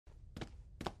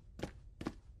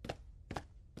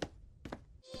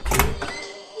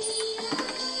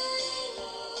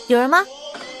有人吗？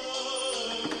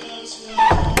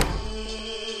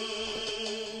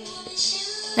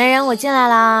来人，我进来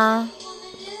啦。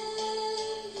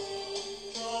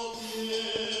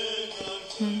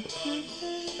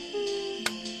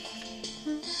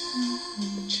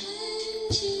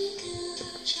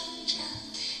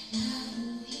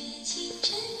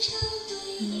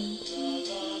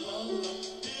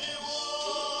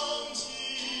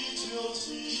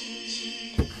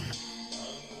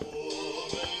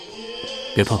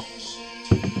别碰。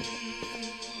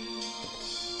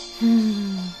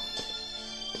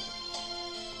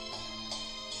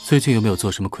最近有没有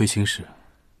做什么亏心事？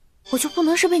我就不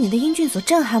能是被你的英俊所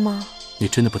震撼吗？你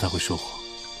真的不太会说谎。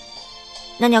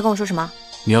那你要跟我说什么？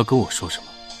你要跟我说什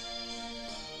么？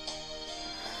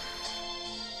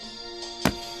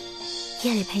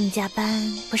夜里陪你加班，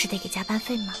不是得给加班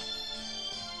费吗？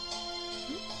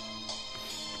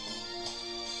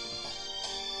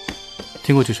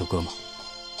听过这首歌吗？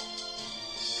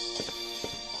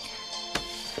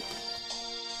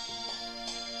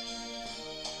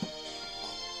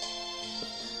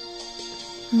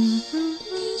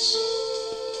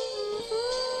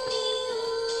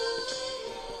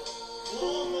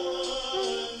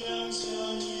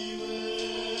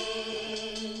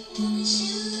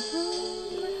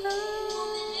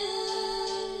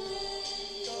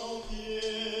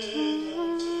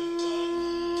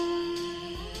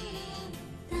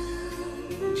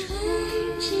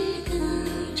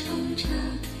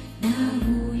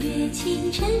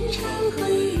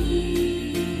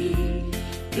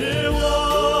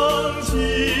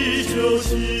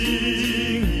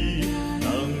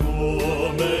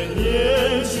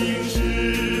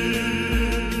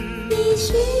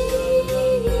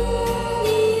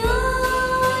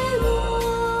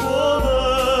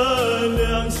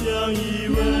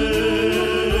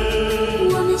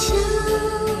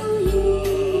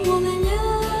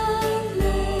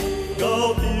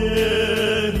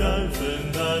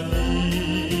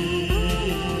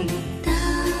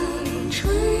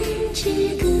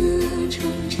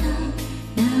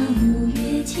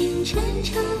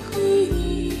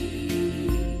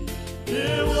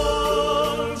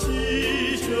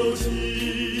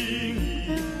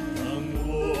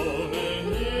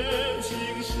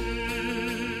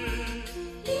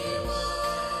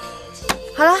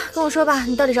好了，跟我说吧，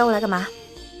你到底找我来干嘛？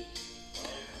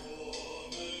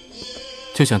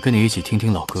就想跟你一起听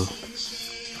听老歌。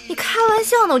你开玩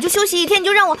笑呢？我就休息一天，你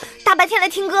就让我大白天来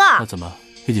听歌啊？那怎么，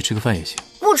一起吃个饭也行？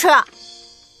不吃，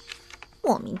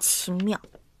莫名其妙。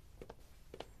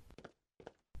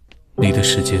你的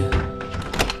时间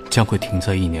将会停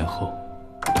在1年后，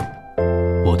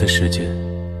我的时间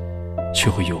却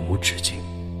会永无止境，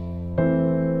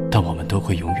但我们都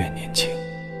会永远年轻。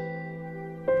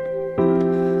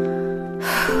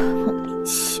莫名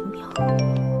其妙。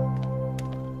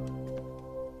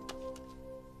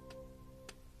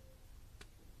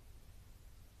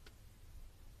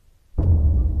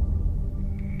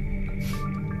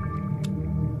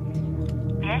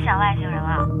别想外星人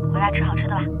了，回来吃好吃的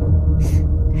吧。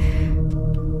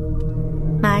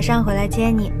马上回来接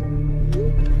你。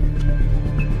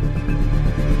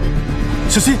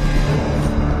小心！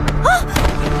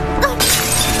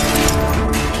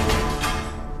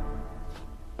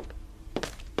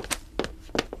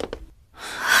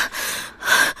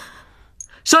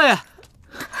少爷！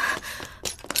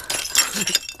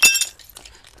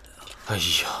哎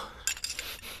呀，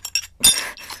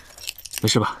没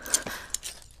事吧？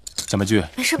小美剧，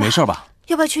没事吧？没事吧？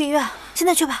要不要去医院？现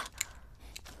在去吧。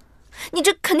你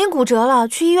这肯定骨折了，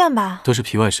去医院吧。都是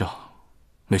皮外伤，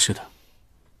没事的。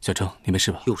小郑，你没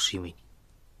事吧？又是因为你，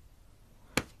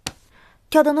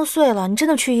吊灯都碎了，你真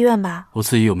的去医院吧？我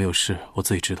自己有没有事，我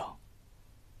自己知道。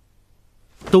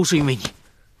都是因为你。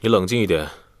你冷静一点。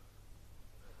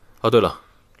哦，对了，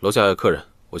楼下还有客人，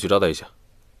我去招待一下。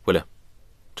威廉，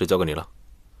这交给你了。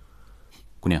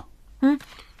姑娘，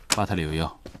吧台里有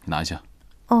药，你拿一下。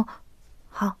哦，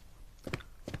好。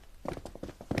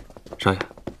少爷，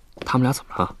他们俩怎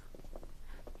么了？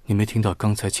你没听到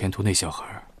刚才前途那小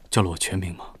孩叫了我全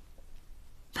名吗？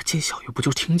那见小月不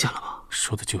就听见了吗？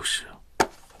说的就是。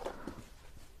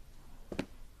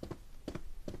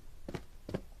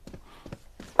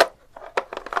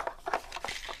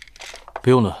不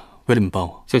用了，威廉帮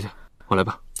我。谢谢，我来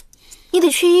吧。你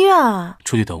得去医院啊！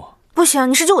出去等我。不行，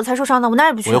你是救我才受伤的，我哪儿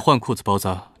也不去。我要换裤子包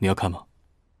扎，你要看吗？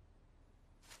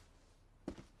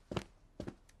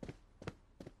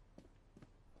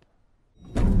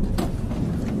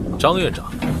张院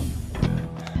长，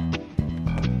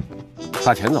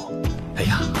大钱总，哎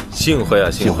呀，幸会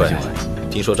啊，幸会！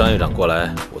听说张院长过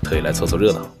来，我特意来凑凑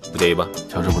热闹，不介意吧？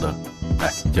强势不得。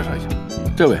来介绍一下，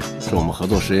这位是我们合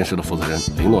作实验室的负责人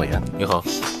林诺言。你好。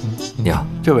你好。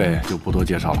这位就不多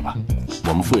介绍了吧，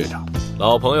我们副院长。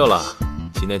老朋友了，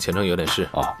今天前程有点事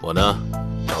啊，我呢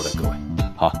招待各位。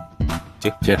好，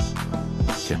请。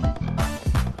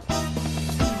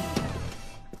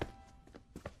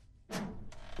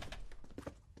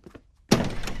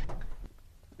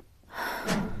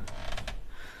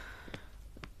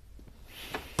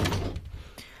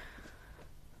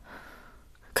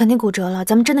肯定骨折了，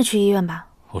咱们真的去医院吧？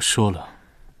我说了，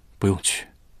不用去。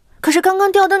可是刚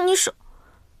刚吊灯，你手……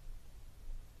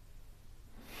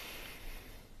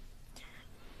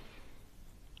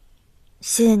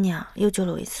谢谢你啊，又救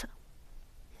了我一次。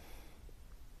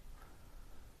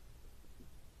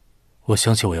我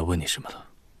想起我要问你什么了。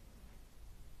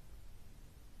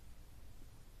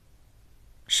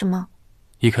什么？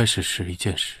一开始是一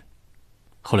件事，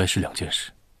后来是2件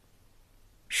事。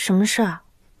什么事啊？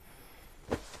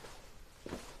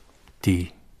第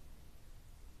一，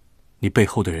你背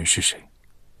后的人是谁？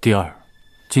第二，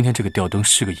今天这个吊灯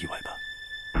是个意外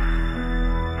吧？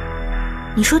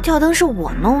你说吊灯是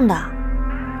我弄的？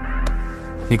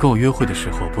你跟我约会的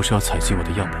时候不是要采集我的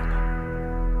样本吗？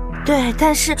对，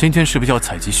但是今天是不是要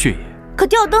采集血液？可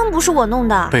吊灯不是我弄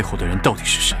的。背后的人到底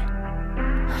是谁？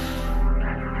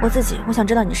我自己，我想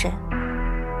知道你谁。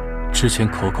之前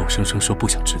口口声声说不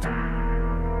想知道，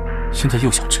现在又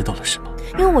想知道了是吗？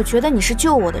因为我觉得你是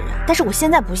救我的人，但是我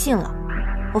现在不信了。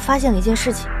我发现了一件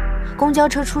事情，公交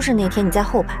车出事那天你在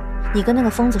后排，你跟那个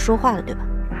疯子说话了，对吧？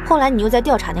后来你又在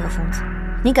调查那个疯子，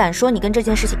你敢说你跟这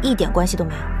件事情一点关系都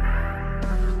没有？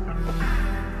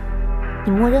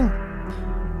你默认了。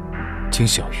金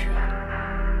小鱼，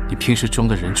你平时装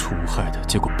的人畜无害的，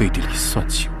结果背地里算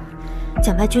计我。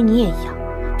蒋白君，你也一样，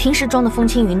平时装的风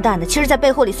轻云淡的，其实在背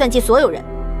后里算计所有人。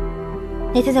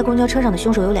那天在公交车上的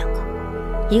凶手有2个，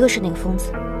一个是那个疯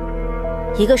子，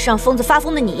一个是让疯子发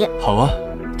疯的你。好啊，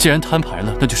既然摊牌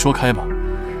了，那就说开吧。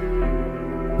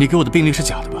你给我的病历是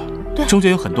假的吧？对，中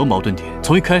间有很多矛盾点，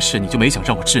从一开始你就没想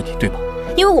让我治你，对吗？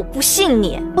因为我不信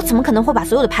你，我怎么可能会把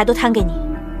所有的牌都摊给你？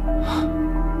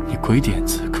你鬼点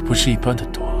子可不是一般的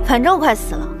多。反正我快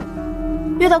死了，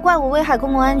遇到怪物危害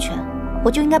公共安全，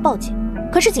我就应该报警。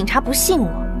可是警察不信我，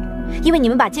因为你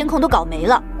们把监控都搞没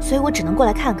了，所以我只能过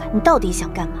来看看你到底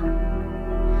想干嘛。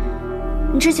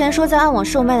你之前说在暗网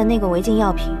售卖的那个违禁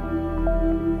药品，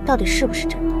到底是不是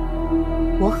真的？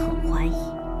我很怀疑。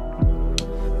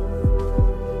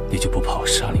你就不怕我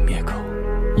杀你灭口？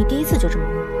你第一次就这么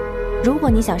问我，如果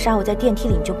你想杀我在电梯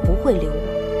里，你就不会留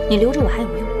我，你留着我还有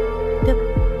用，对吧？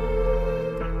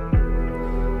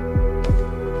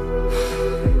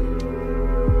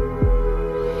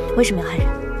为什么要害人？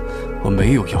我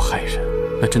没有要害人，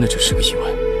那真的只是个意外。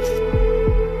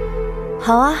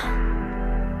好啊，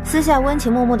撕下温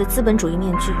情脉脉的资本主义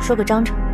面具，说个章程。